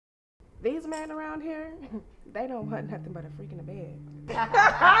These men around here, they don't want nothing but a freak in the bed.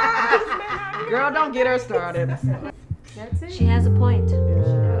 Girl, don't get her started. That's it. She has a point.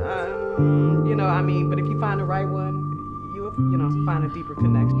 You know, I mean, but if you find the right one, you'll, you know, find a deeper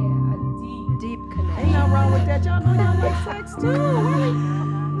connection. Yeah, a deep connection. Ain't nothing wrong with that. Y'all know y'all like sex too. Really?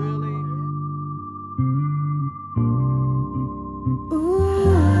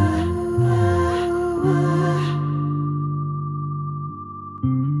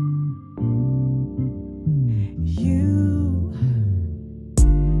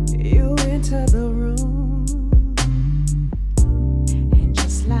 You enter the room, and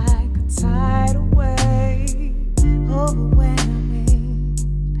just like a tidal wave, overwhelming,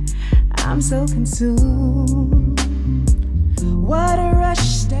 I'm so consumed. What a rush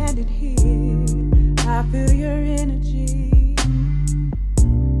standing here, I feel your energy.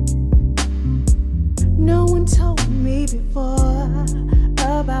 No one told me before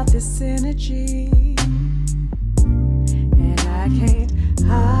about this energy, and I can't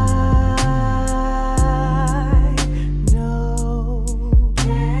hide, no,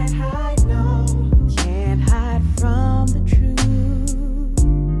 can't hide, no, can't hide from the truth.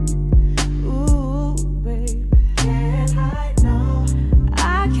 Ooh, baby, can't hide, no,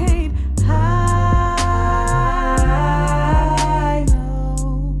 I can't hide,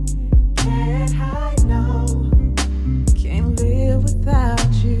 no, can't hide, no, can't live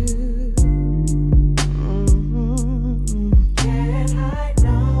without you.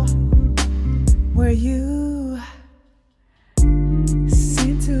 Were you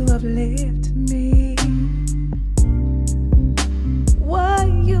sent to uplift me? Were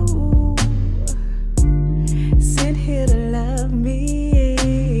you sent here to love me?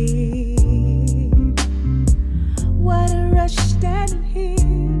 What a rush standing here,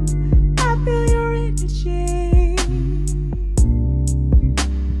 I feel your energy.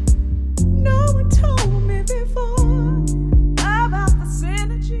 No one told me before about this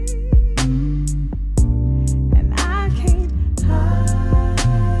energy.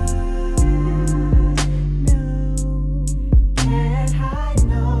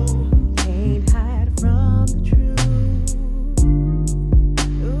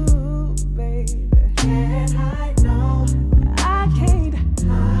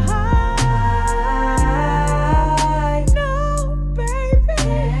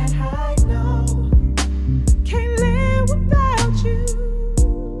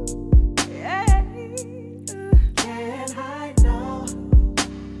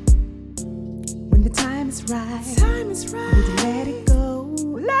 Time is right. Need to let it go.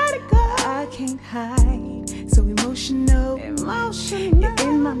 Let it go. I can't hide. So emotional. You're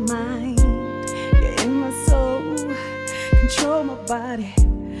in my mind. You're in my soul. Control my body.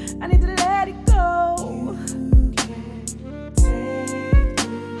 I need to let it go. You can take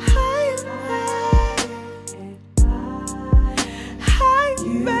me higher, higher,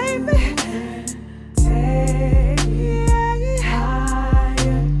 baby. Take me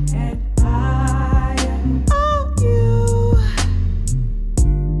higher and higher.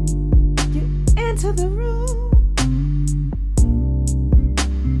 To the